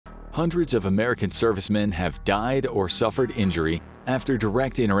Hundreds of American servicemen have died or suffered injury after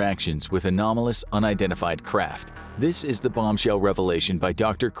direct interactions with anomalous unidentified craft. This is the bombshell revelation by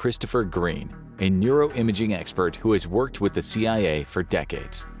Dr. Christopher Green, a neuroimaging expert who has worked with the CIA for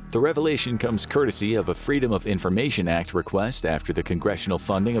decades. The revelation comes courtesy of a Freedom of Information Act request after the congressional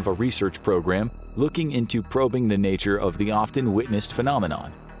funding of a research program looking into probing the nature of the often witnessed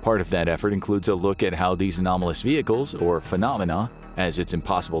phenomenon. Part of that effort includes a look at how these anomalous vehicles, or phenomena, as it's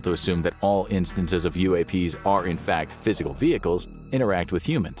impossible to assume that all instances of UAPs are in fact physical vehicles, interact with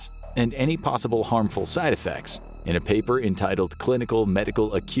humans, and any possible harmful side effects. In a paper entitled Clinical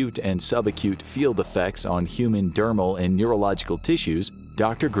Medical Acute and Subacute Field Effects on Human Dermal and Neurological Tissues,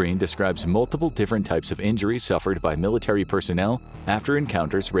 Dr. Green describes multiple different types of injuries suffered by military personnel after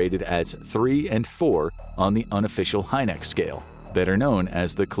encounters rated as 3 and 4 on the unofficial Hynek scale, better known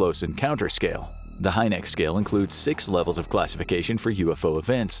as the Close Encounter Scale. The Hynek scale includes 6 levels of classification for UFO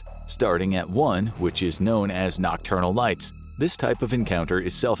events, starting at 1, which is known as nocturnal lights. This type of encounter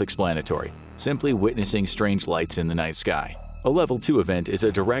is self-explanatory, simply witnessing strange lights in the night sky. A Level 2 event is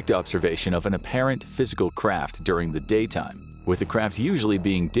a direct observation of an apparent physical craft during the daytime, with the craft usually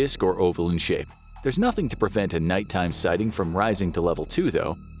being disc or oval in shape. There's nothing to prevent a nighttime sighting from rising to Level 2,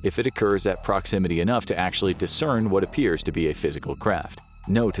 though, if it occurs at proximity enough to actually discern what appears to be a physical craft.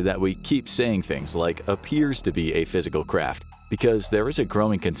 Note that we keep saying things like appears to be a physical craft because there is a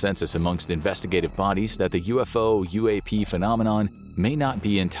growing consensus amongst investigative bodies that the UFO-UAP phenomenon may not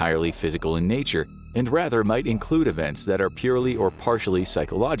be entirely physical in nature and rather might include events that are purely or partially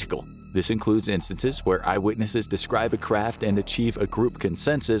psychological. This includes instances where eyewitnesses describe a craft and achieve a group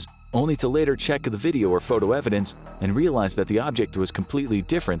consensus only to later check the video or photo evidence and realize that the object was completely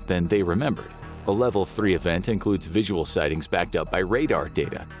different than they remembered. A Level 3 event includes visual sightings backed up by radar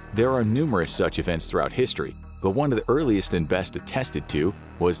data. There are numerous such events throughout history, but one of the earliest and best attested to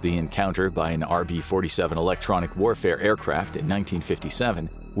was the encounter by an RB-47 electronic warfare aircraft in 1957,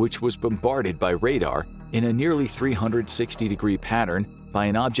 which was bombarded by radar in a nearly 360-degree pattern by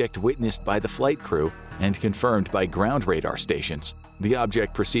an object witnessed by the flight crew and confirmed by ground radar stations. The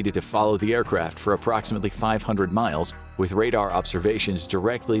object proceeded to follow the aircraft for approximately 500 miles, with radar observations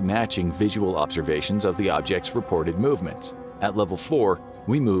directly matching visual observations of the object's reported movements. At Level 4,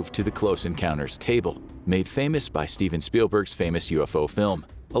 we move to the Close Encounters table, made famous by Steven Spielberg's famous UFO film.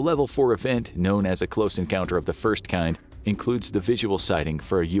 A Level 4 event, known as a close encounter of the first kind, includes the visual sighting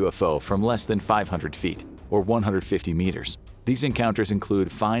for a UFO from less than 500 feet, or 150 meters. These encounters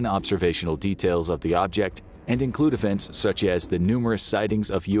include fine observational details of the object and include events such as the numerous sightings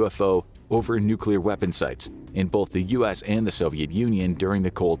of UFO over nuclear weapon sites in both the US and the Soviet Union during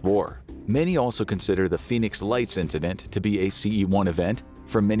the Cold War. Many also consider the Phoenix Lights incident to be a CE-1 event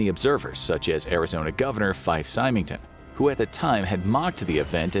for many observers, such as Arizona Governor Fife Symington, who at the time had mocked the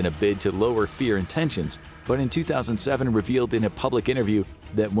event in a bid to lower fear and tensions, but in 2007 revealed in a public interview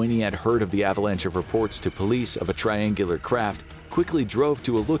that when he had heard of the avalanche of reports to police of a triangular craft, quickly drove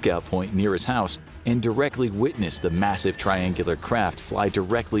to a lookout point near his house and directly witnessed the massive triangular craft fly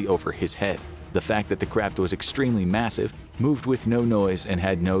directly over his head. The fact that the craft was extremely massive, moved with no noise, and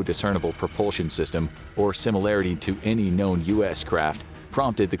had no discernible propulsion system or similarity to any known U.S. craft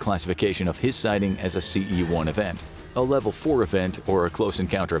prompted the classification of his sighting as a CE-1 event. A Level 4 event, or a close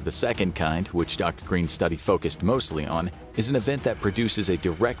encounter of the second kind, which Dr. Green's study focused mostly on, is an event that produces a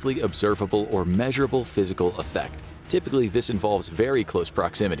directly observable or measurable physical effect. Typically, this involves very close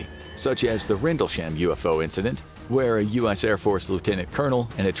proximity, such as the Rendlesham UFO incident, where a U.S. Air Force lieutenant colonel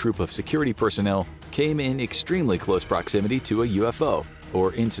and a troop of security personnel came in extremely close proximity to a UFO,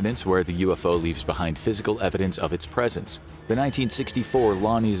 or incidents where the UFO leaves behind physical evidence of its presence. The 1964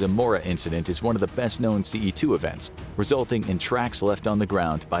 Lonnie Zamora incident is one of the best-known CE-2 events, resulting in tracks left on the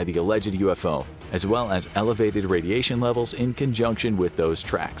ground by the alleged UFO, as well as elevated radiation levels in conjunction with those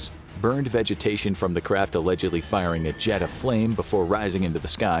tracks. Burned vegetation from the craft allegedly firing a jet of flame before rising into the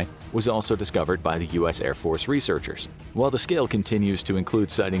sky was also discovered by the U.S. Air Force researchers. While the scale continues to include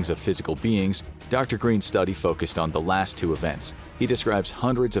sightings of physical beings, Dr. Green's study focused on the last 2 events. He describes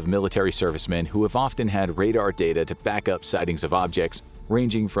hundreds of military servicemen who have often had radar data to back up sightings of objects,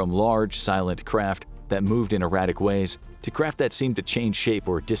 ranging from large, silent craft that moved in erratic ways to craft that seemed to change shape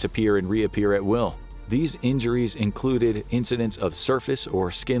or disappear and reappear at will. These injuries included incidents of surface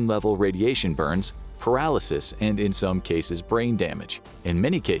or skin-level radiation burns, paralysis, and in some cases brain damage. In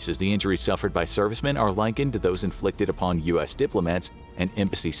many cases, the injuries suffered by servicemen are likened to those inflicted upon U.S. diplomats and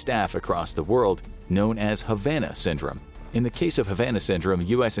embassy staff across the world, known as Havana syndrome. In the case of Havana syndrome,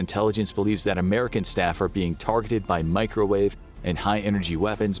 U.S. intelligence believes that American staff are being targeted by microwave and high-energy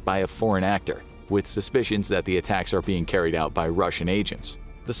weapons by a foreign actor, with suspicions that the attacks are being carried out by Russian agents.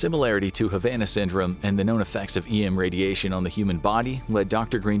 The similarity to Havana syndrome and the known effects of EM radiation on the human body led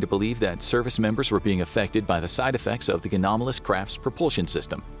Dr. Green to believe that service members were being affected by the side effects of the anomalous craft's propulsion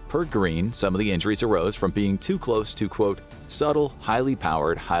system. Per Green, some of the injuries arose from being too close to, quote, subtle, highly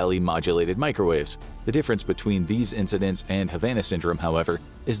powered, highly modulated microwaves. The difference between these incidents and Havana syndrome, however,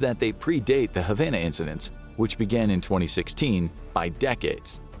 is that they predate the Havana incidents, which began in 2016, by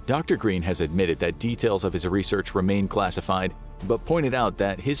decades. Dr. Green has admitted that details of his research remain classified, but pointed out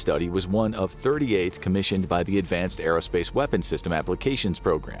that his study was one of 38 commissioned by the Advanced Aerospace Weapons System Applications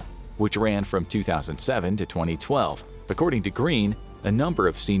Program, which ran from 2007 to 2012. According to Green, a number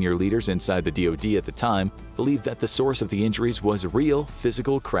of senior leaders inside the DoD at the time believed that the source of the injuries was real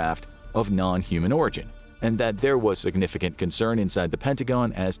physical craft of non-human origin, and that there was significant concern inside the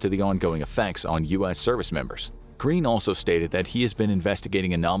Pentagon as to the ongoing effects on U.S. service members. Green also stated that he has been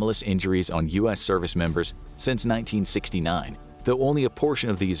investigating anomalous injuries on U.S. service members since 1969, though only a portion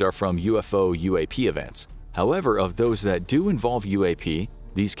of these are from UFO/UAP events. However, of those that do involve UAP,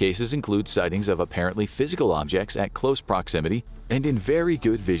 these cases include sightings of apparently physical objects at close proximity and in very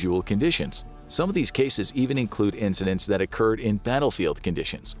good visual conditions. Some of these cases even include incidents that occurred in battlefield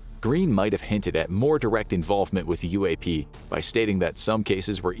conditions. Green might have hinted at more direct involvement with UAP by stating that some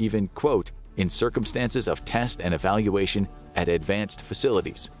cases were even, quote, in circumstances of test and evaluation at advanced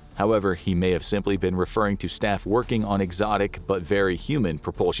facilities. However, he may have simply been referring to staff working on exotic but very human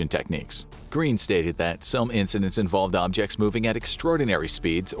propulsion techniques. Green stated that some incidents involved objects moving at extraordinary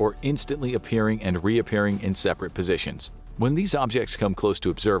speeds or instantly appearing and reappearing in separate positions. When these objects come close to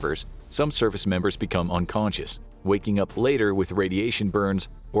observers, some service members become unconscious, waking up later with radiation burns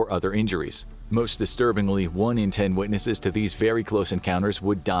or other injuries. Most disturbingly, 1 in 10 witnesses to these very close encounters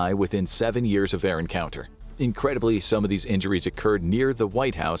would die within 7 years of their encounter. Incredibly, some of these injuries occurred near the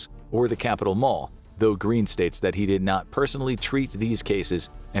White House or the Capitol Mall, though Green states that he did not personally treat these cases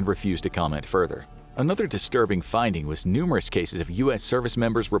and refused to comment further. Another disturbing finding was numerous cases of U.S. service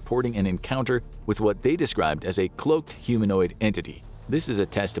members reporting an encounter with what they described as a cloaked humanoid entity. This is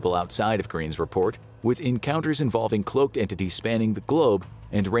attestable outside of Green's report, with encounters involving cloaked entities spanning the globe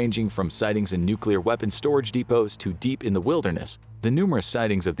and ranging from sightings in nuclear weapons storage depots to deep in the wilderness. The numerous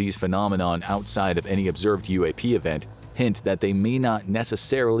sightings of these phenomenon outside of any observed UAP event hint that they may not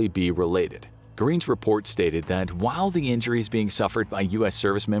necessarily be related. Green's report stated that while the injuries being suffered by U.S.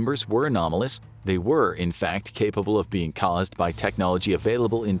 service members were anomalous, they were, in fact, capable of being caused by technology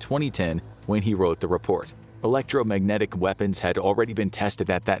available in 2010 when he wrote the report. Electromagnetic weapons had already been tested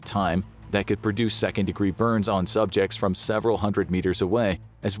at that time that could produce second-degree burns on subjects from several hundred meters away,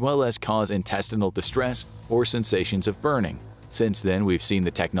 as well as cause intestinal distress or sensations of burning. Since then, we've seen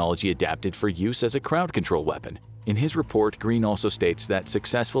the technology adapted for use as a crowd control weapon. In his report, Green also states that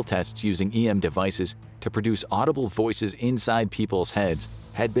successful tests using EM devices to produce audible voices inside people's heads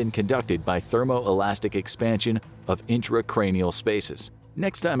had been conducted by thermoelastic expansion of intracranial spaces.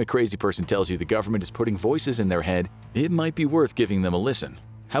 Next time a crazy person tells you the government is putting voices in their head, it might be worth giving them a listen.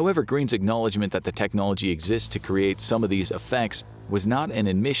 However, Green's acknowledgement that the technology exists to create some of these effects was not an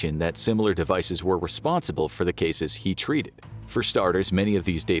admission that similar devices were responsible for the cases he treated. For starters, many of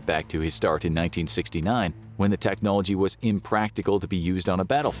these date back to his start in 1969, when the technology was impractical to be used on a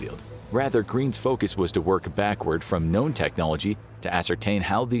battlefield. Rather, Green's focus was to work backward from known technology to ascertain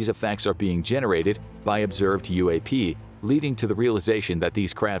how these effects are being generated by observed UAP, leading to the realization that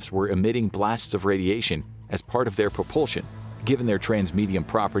these crafts were emitting blasts of radiation as part of their propulsion. Given their transmedium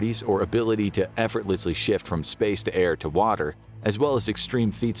properties or ability to effortlessly shift from space to air to water, as well as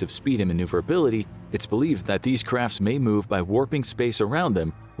extreme feats of speed and maneuverability, it's believed that these crafts may move by warping space around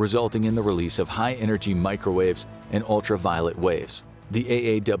them, resulting in the release of high-energy microwaves and ultraviolet waves. The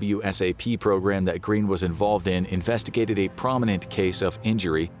AAWSAP program that Green was involved in investigated a prominent case of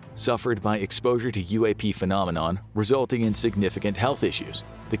injury suffered by exposure to UAP phenomenon, resulting in significant health issues.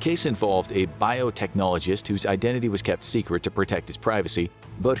 The case involved a biotechnologist whose identity was kept secret to protect his privacy,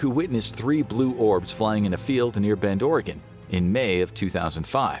 but who witnessed 3 blue orbs flying in a field near Bend, Oregon, in May of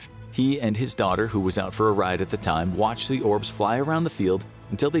 2005. He and his daughter, who was out for a ride at the time, watched the orbs fly around the field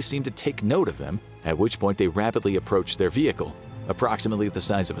until they seemed to take note of them, at which point they rapidly approached their vehicle. Approximately the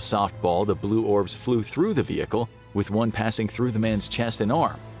size of a softball, the blue orbs flew through the vehicle, with one passing through the man's chest and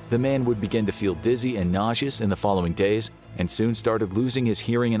arm. The man would begin to feel dizzy and nauseous in the following days and soon started losing his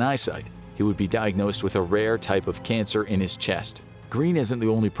hearing and eyesight. He would be diagnosed with a rare type of cancer in his chest. Green isn't the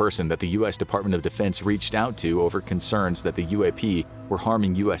only person that the U.S. Department of Defense reached out to over concerns that the UAP were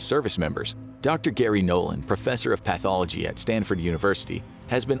harming U.S. service members. Dr. Gary Nolan, professor of pathology at Stanford University,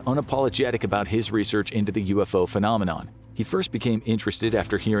 has been unapologetic about his research into the UFO phenomenon. He first became interested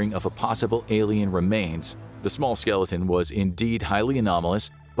after hearing of a possible alien remains. The small skeleton was indeed highly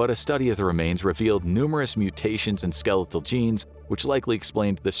anomalous but a study of the remains revealed numerous mutations in skeletal genes, which likely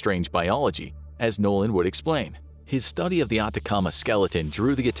explained the strange biology, as Nolan would explain. His study of the Atacama skeleton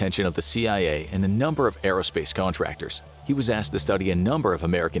drew the attention of the CIA and a number of aerospace contractors. He was asked to study a number of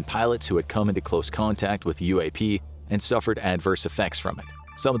American pilots who had come into close contact with UAP and suffered adverse effects from it.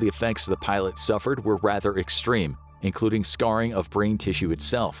 Some of the effects the pilots suffered were rather extreme, including scarring of brain tissue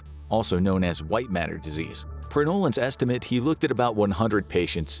itself, also known as white matter disease. Per Nolan's estimate, he looked at about 100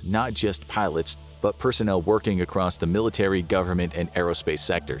 patients, not just pilots, but personnel working across the military, government, and aerospace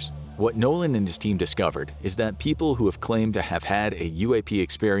sectors. What Nolan and his team discovered is that people who have claimed to have had a UAP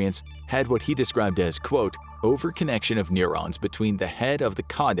experience had what he described as, quote, overconnection of neurons between the head of the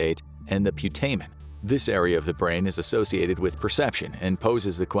caudate and the putamen. This area of the brain is associated with perception and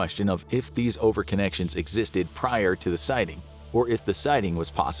poses the question of if these overconnections existed prior to the sighting, or if the sighting was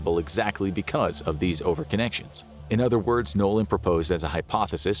possible exactly because of these overconnections. In other words, Nolan proposed as a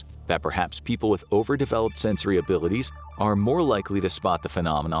hypothesis that perhaps people with overdeveloped sensory abilities are more likely to spot the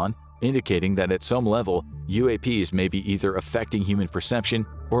phenomenon, indicating that at some level, UAPs may be either affecting human perception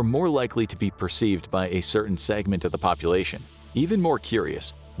or more likely to be perceived by a certain segment of the population. Even more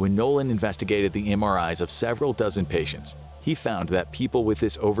curious, when Nolan investigated the MRIs of several dozen patients, he found that people with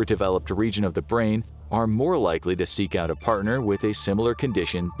this overdeveloped region of the brain are more likely to seek out a partner with a similar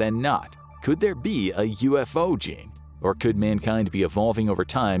condition than not. Could there be a UFO gene? Or could mankind be evolving over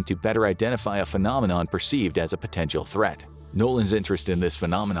time to better identify a phenomenon perceived as a potential threat? Nolan's interest in this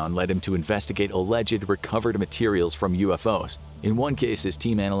phenomenon led him to investigate alleged recovered materials from UFOs. In one case, his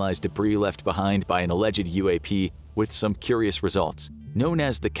team analyzed debris left behind by an alleged UAP with some curious results. Known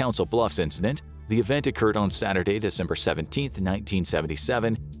as the Council Bluffs incident, the event occurred on Saturday, December 17,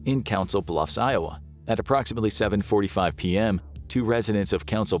 1977, in Council Bluffs, Iowa. At approximately 7:45 p.m., two residents of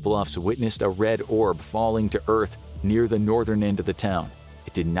Council Bluffs witnessed a red orb falling to earth near the northern end of the town.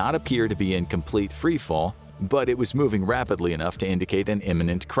 It did not appear to be in complete freefall, but it was moving rapidly enough to indicate an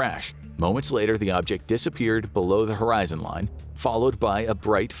imminent crash. Moments later, the object disappeared below the horizon line, followed by a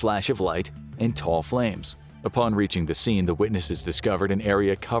bright flash of light and tall flames. Upon reaching the scene, the witnesses discovered an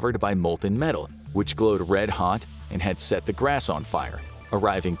area covered by molten metal, which glowed red-hot and had set the grass on fire.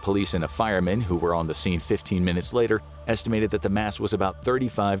 Arriving police and a fireman who were on the scene 15 minutes later estimated that the mass was about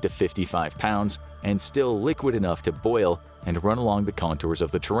 35 to 55 pounds and still liquid enough to boil and run along the contours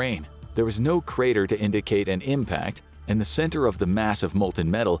of the terrain. There was no crater to indicate an impact, and the center of the mass of molten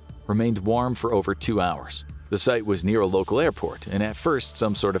metal remained warm for over 2 hours. The site was near a local airport, and at first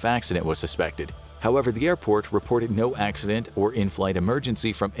some sort of accident was suspected. However, the airport reported no accident or in-flight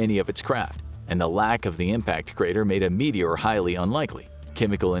emergency from any of its craft, and the lack of the impact crater made a meteor highly unlikely.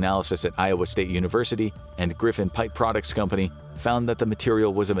 Chemical analysis at Iowa State University and Griffin Pipe Products Company found that the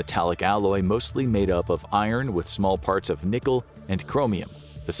material was a metallic alloy mostly made up of iron with small parts of nickel and chromium.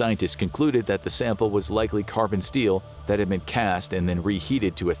 The scientists concluded that the sample was likely carbon steel that had been cast and then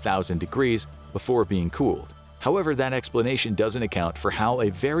reheated to 1,000 degrees before being cooled. However, that explanation doesn't account for how a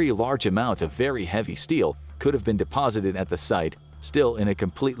very large amount of very heavy steel could have been deposited at the site, still in a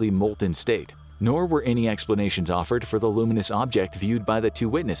completely molten state. Nor were any explanations offered for the luminous object viewed by the two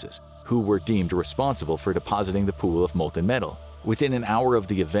witnesses, who were deemed responsible for depositing the pool of molten metal. Within an hour of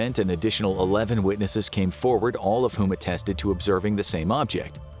the event, an additional 11 witnesses came forward, all of whom attested to observing the same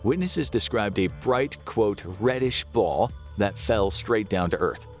object. Witnesses described a bright, quote, reddish ball that fell straight down to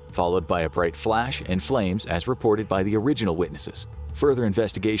earth, followed by a bright flash and flames as reported by the original witnesses. Further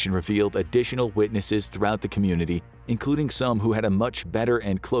investigation revealed additional witnesses throughout the community, including some who had a much better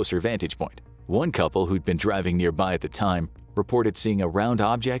and closer vantage point. One couple who'd been driving nearby at the time reported seeing a round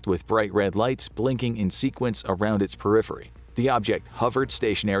object with bright red lights blinking in sequence around its periphery. The object hovered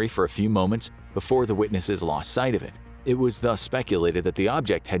stationary for a few moments before the witnesses lost sight of it. It was thus speculated that the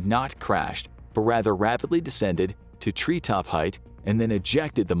object had not crashed, but rather rapidly descended to treetop height and then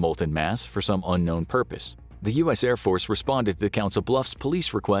ejected the molten mass for some unknown purpose. The U.S. Air Force responded to the Council Bluffs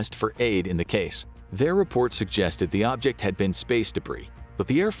police request for aid in the case. Their report suggested the object had been space debris, but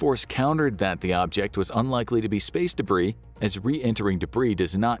the Air Force countered that the object was unlikely to be space debris, as re-entering debris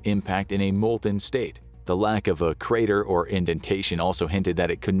does not impact in a molten state. The lack of a crater or indentation also hinted that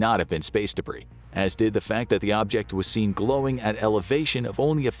it could not have been space debris, as did the fact that the object was seen glowing at elevation of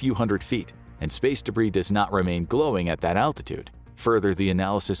only a few hundred feet, and space debris does not remain glowing at that altitude. Further, the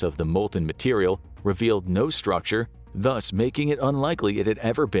analysis of the molten material revealed no structure, thus making it unlikely it had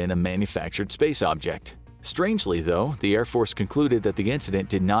ever been a manufactured space object. Strangely, though, the Air Force concluded that the incident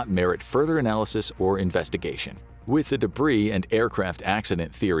did not merit further analysis or investigation. With the debris and aircraft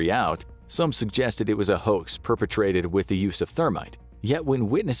accident theory out, some suggested it was a hoax perpetrated with the use of thermite. Yet when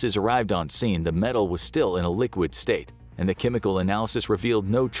witnesses arrived on scene, the metal was still in a liquid state. and the chemical analysis revealed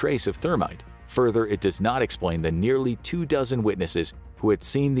no trace of thermite. Further, it does not explain the nearly 24 witnesses who had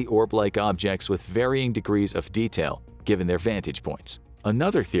seen the orb-like objects with varying degrees of detail given their vantage points.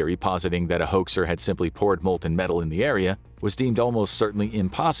 Another theory positing that a hoaxer had simply poured molten metal in the area was deemed almost certainly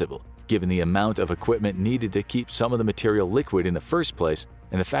impossible, given the amount of equipment needed to keep some of the material liquid in the first place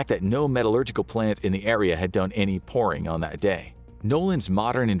and the fact that no metallurgical plant in the area had done any pouring on that day. Nolan's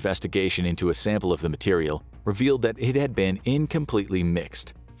modern investigation into a sample of the material revealed that it had been incompletely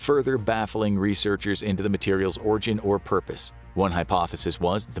mixed, further baffling researchers into the material's origin or purpose. One hypothesis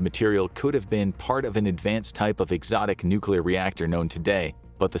was that the material could have been part of an advanced type of exotic nuclear reactor known today,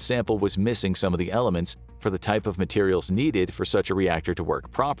 but the sample was missing some of the elements for the type of materials needed for such a reactor to work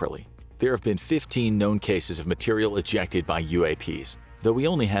properly. There have been 15 known cases of material ejected by UAPs, though we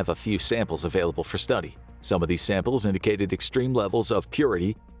only have a few samples available for study. Some of these samples indicated extreme levels of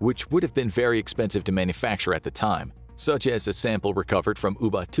purity, which would have been very expensive to manufacture at the time, such as a sample recovered from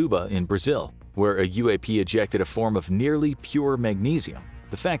Ubatuba in Brazil, where a UAP ejected a form of nearly pure magnesium.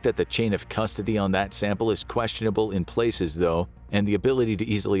 The fact that the chain of custody on that sample is questionable in places, though, and the ability to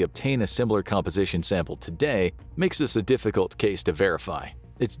easily obtain a similar composition sample today makes this a difficult case to verify.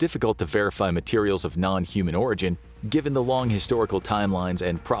 It's difficult to verify materials of non-human origin, given the long historical timelines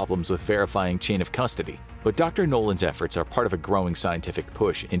and problems with verifying chain of custody. But Dr. Nolan's efforts are part of a growing scientific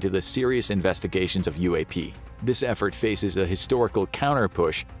push into the serious investigations of UAP. This effort faces a historical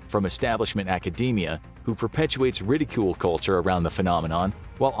counter-push from establishment academia, who perpetuates ridicule culture around the phenomenon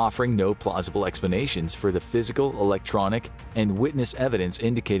while offering no plausible explanations for the physical, electronic, and witness evidence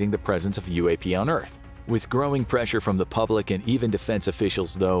indicating the presence of UAP on Earth. With growing pressure from the public and even defense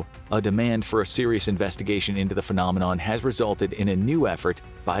officials, though, a demand for a serious investigation into the phenomenon has resulted in a new effort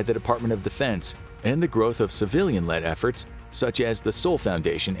by the Department of Defense and the growth of civilian-led efforts such as the Sol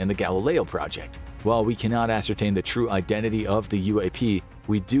Foundation and the Galileo Project. While we cannot ascertain the true identity of the UAP,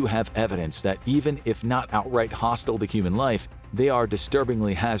 we do have evidence that even if not outright hostile to human life, they are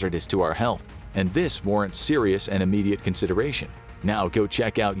disturbingly hazardous to our health, and this warrants serious and immediate consideration. Now go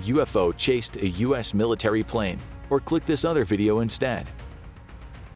check out UFO chased a US military plane, or click this other video instead.